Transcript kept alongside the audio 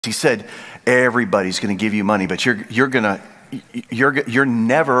He said, everybody's going to give you money, but you're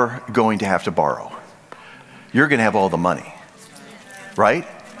never going to have to borrow. You're going to have all the money. Right?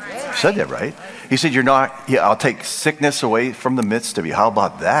 He said that, right? He said, I'll take sickness away from the midst of you. How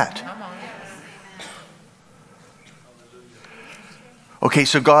about that? Okay,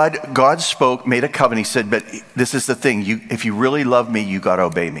 so God spoke, made a covenant. He said, but this is the thing. If you really love me, you got to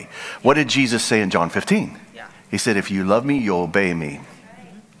obey me. What did Jesus say in John 15? He said, if you love me, you'll obey me.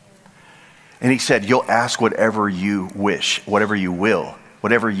 And he said, you'll ask whatever you wish, whatever you will,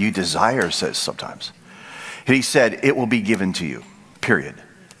 whatever you desire, says sometimes. And he said, it will be given to you, period.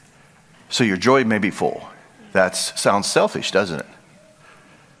 So your joy may be full. That sounds selfish, doesn't it?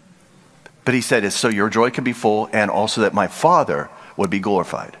 But he said, so your joy can be full, and also that my Father would be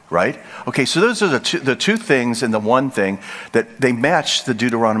glorified, right? Okay, so those are the two things and the one thing that they match the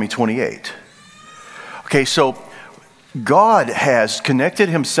Deuteronomy 28. Okay, so God has connected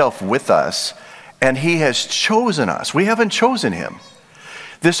himself with us, and he has chosen us. We haven't chosen him.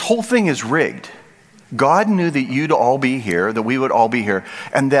 This whole thing is rigged. God knew that you'd all be here, that we would all be here,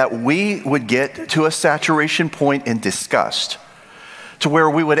 and that we would get to a saturation point in disgust to where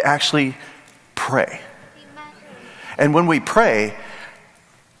we would actually pray. And when we pray,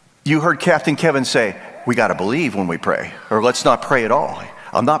 you heard Captain Kevin say, we got to believe when we pray, or let's not pray at all.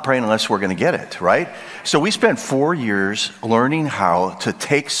 I'm not praying unless we're going to get it, right? So we spent 4 years learning how to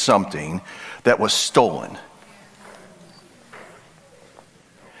take something that was stolen.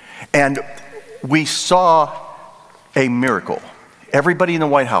 And we saw a miracle. Everybody in the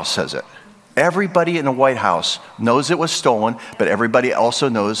White House says it. Everybody in the White House knows it was stolen, but everybody also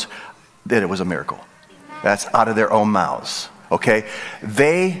knows that it was a miracle. That's out of their own mouths, okay?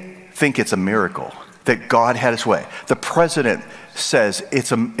 They think it's a miracle that God had his way. The president says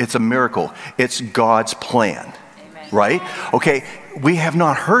it's a miracle. It's God's plan. Amen. Right? Okay, we have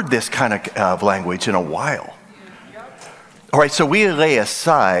not heard this kind of language in a while. All right, so we lay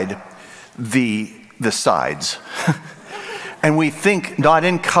aside the sides. And we think not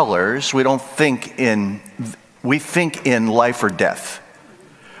in colors, we think in life or death.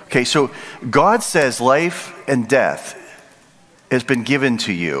 Okay, so God says life and death has been given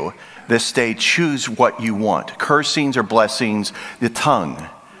to you. This day, choose what you want. Cursings or blessings, the tongue.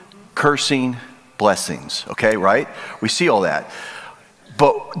 Cursing, blessings. Okay, right? We see all that.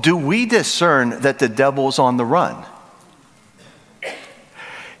 But do we discern that the devil's on the run?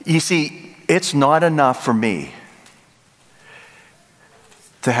 You see, it's not enough for me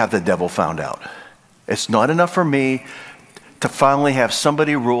to have the devil found out. It's not enough for me to finally have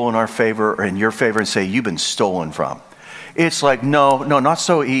somebody rule in our favor or in your favor and say, you've been stolen from. It's like, no, not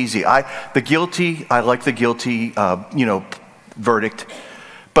so easy. I like the guilty, verdict,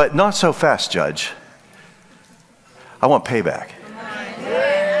 but not so fast, Judge. I want payback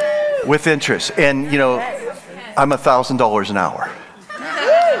with interest. And, I'm $1,000 an hour.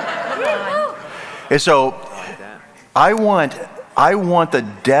 And so I want the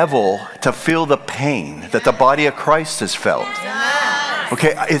devil to feel the pain that the body of Christ has felt.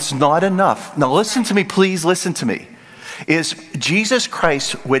 Okay, it's not enough. Now listen to me, please listen to me. Jesus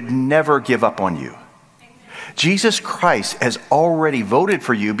Christ would never give up on you. Jesus Christ has already voted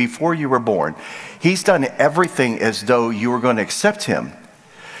for you before you were born. He's done everything as though you were going to accept him.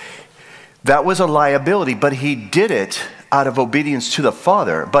 That was a liability, but he did it out of obedience to the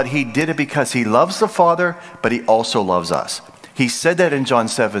Father. But he did it because he loves the Father, but he also loves us. He said that in John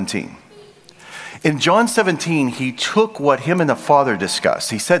 17. In John 17, he took what him and the Father discussed.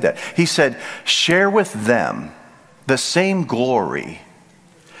 He said that. He said, share with them the same glory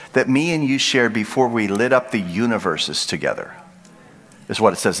that me and you shared before we lit up the universes together, is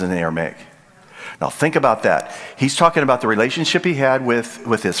what it says in the Aramaic. Now think about that. He's talking about the relationship he had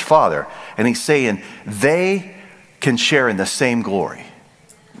with his Father, and he's saying they can share in the same glory.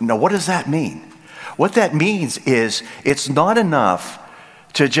 Now what does that mean? What that means is it's not enough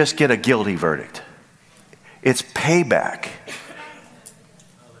to just get a guilty verdict. It's payback.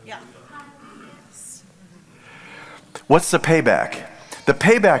 What's the payback? The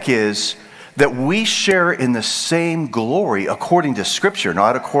payback is that we share in the same glory according to Scripture,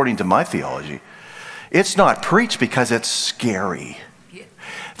 not according to my theology. It's not preached because it's scary.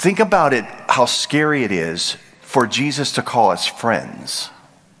 Think about it, how scary it is for Jesus to call us friends.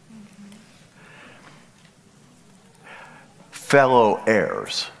 Fellow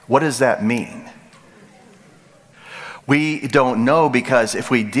heirs. What does that mean? We don't know, because if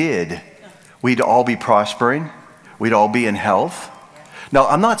we did, we'd all be prospering. We'd all be in health. Now,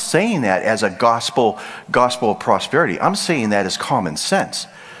 I'm not saying that as a gospel of prosperity. I'm saying that as common sense.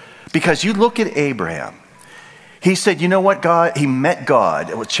 Because you look at Abraham. He said, you know what, God? He met God.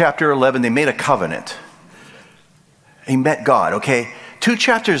 It was chapter 11. They made a covenant. He met God, okay? 2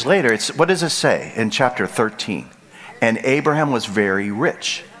 chapters later, what does it say in chapter 13? And Abraham was very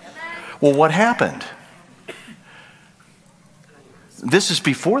rich. Well, what happened? This is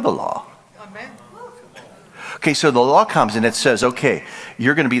before the law. Okay, so the law comes and it says, okay,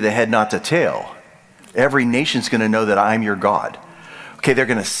 you're going to be the head, not the tail. Every nation's going to know that I'm your God. Okay, they're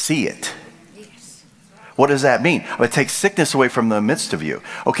going to see it. What does that mean? Well, it takes sickness away from the midst of you.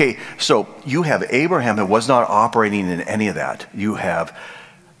 Okay, so you have Abraham who was not operating in any of that. You have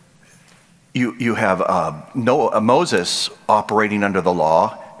Moses operating under the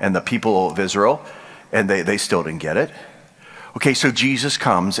law and the people of Israel, and they still didn't get it. Okay, so Jesus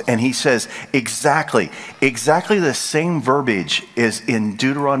comes and he says exactly the same verbiage is in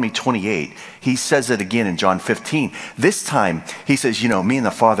Deuteronomy 28. He says it again in John 15. This time he says, you know, me and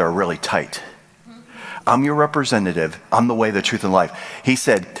the Father are really tight. I'm your representative. I'm the way, the truth, and life. He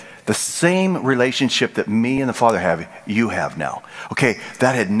said, the same relationship that me and the Father have, you have now. Okay,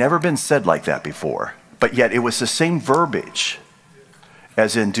 that had never been said like that before. But yet it was the same verbiage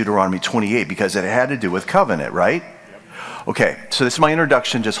as in Deuteronomy 28 because it had to do with covenant, right? Okay, so this is my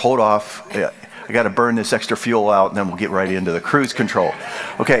introduction. Just hold off. I got to burn this extra fuel out, and then we'll get right into the cruise control.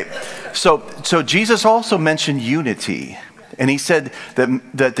 Okay, so Jesus also mentioned unity. And he said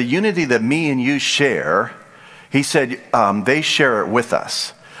that the unity that me and you share, he said they share it with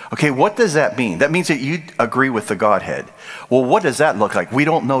us. Okay, what does that mean? That means that you agree with the Godhead. Well, what does that look like? We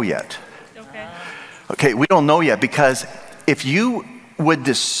don't know yet. Okay, we don't know yet because if you would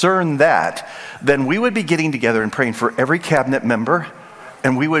discern that, then we would be getting together and praying for every cabinet member,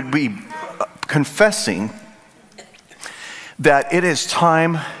 and we would be confessing that it is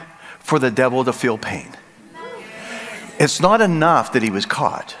time for the devil to feel pain. It's not enough that he was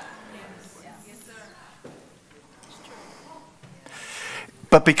caught.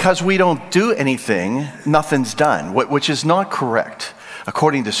 But because we don't do anything, nothing's done, which is not correct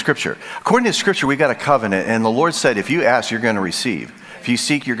according to Scripture. According to Scripture, we got a covenant, and the Lord said, if you ask, you're going to receive. If you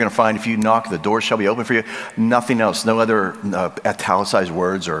seek, you're going to find. If you knock, the door shall be open for you. Nothing else. No other italicized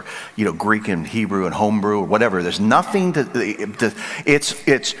words or Greek and Hebrew and Homebrew or whatever. There's nothing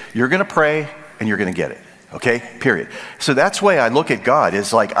it's you're going to pray and you're going to get it. Okay, period. So that's the way I look at God,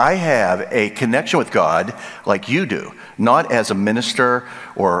 is like I have a connection with God like you do, not as a minister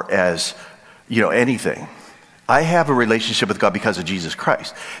or as, anything. I have a relationship with God because of Jesus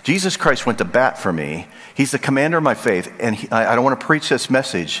Christ. Jesus Christ went to bat for me. He's the commander of my faith, and I don't want to preach this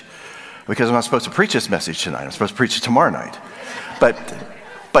message because I'm not supposed to preach this message tonight. I'm supposed to preach it tomorrow night.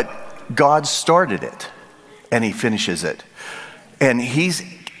 But God started it, and he finishes it. And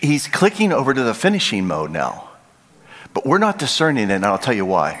he's clicking over to the finishing mode now. But we're not discerning it, and I'll tell you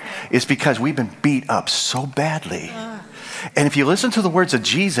why. It's because we've been beat up so badly. And if you listen to the words of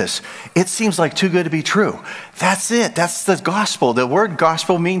Jesus, it seems like too good to be true. That's it. That's the gospel. The word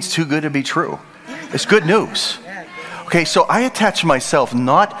gospel means too good to be true. It's good news. Okay, so I attach myself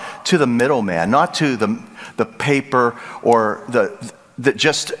not to the middleman, not to the paper or the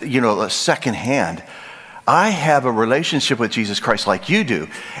just, a second hand. I have a relationship with Jesus Christ like you do,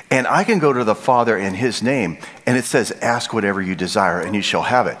 and I can go to the Father in his name, and it says, ask whatever you desire, and you shall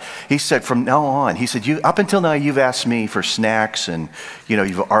have it. He said, from now on, he said, up until now, you've asked me for snacks, and,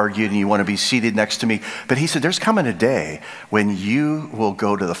 you've argued, and you want to be seated next to me. But he said, there's coming a day when you will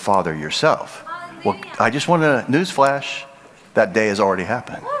go to the Father yourself. Well, I just want to, newsflash, that day has already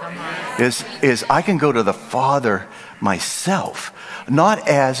happened. Is I can go to the Father myself. Not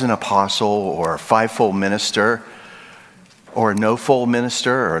as an apostle or a fivefold minister or a no-fold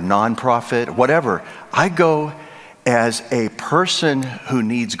minister or a non-prophet, whatever. I go as a person who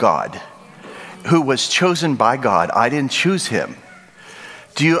needs God, who was chosen by God. I didn't choose him.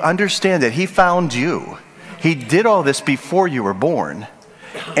 Do you understand that he found you? He did all this before you were born.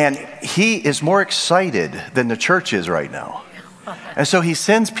 And he is more excited than the church is right now. And so he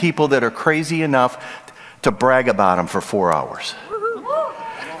sends people that are crazy enough to brag about him for 4 hours.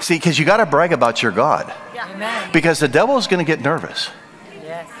 See, because you got to brag about your God. Because the devil is going to get nervous.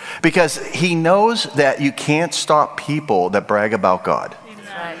 Because he knows that you can't stop people that brag about God.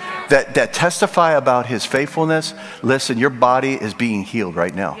 That testify about his faithfulness. Listen, your body is being healed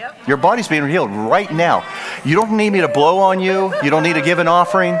right now. Your body's being healed right now. You don't need me to blow on you. You don't need to give an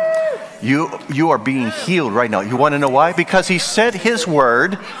offering. You are being healed right now. You want to know why? Because he sent his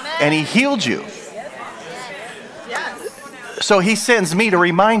word and he healed you. So he sends me to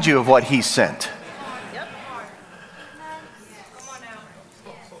remind you of what he sent.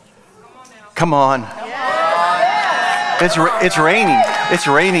 Come on. It's raining. It's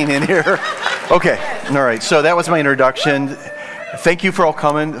raining in here. Okay. All right, so that was my introduction. Thank you for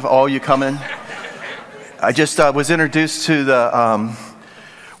all you coming. I just was introduced to the,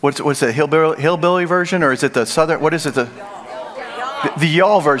 what's the hillbilly version, or is it the southern, what is it, the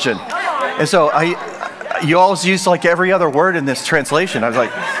y'all version? And so y'all's used like every other word in this translation. I was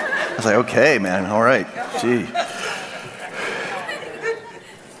like, okay, man, all right, gee.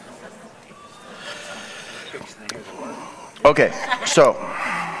 Okay, so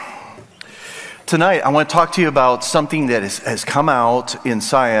tonight I want to talk to you about something that has come out in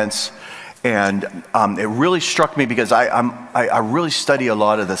science, and it really struck me because I really study a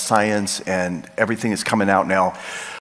lot of the science and everything that's coming out now.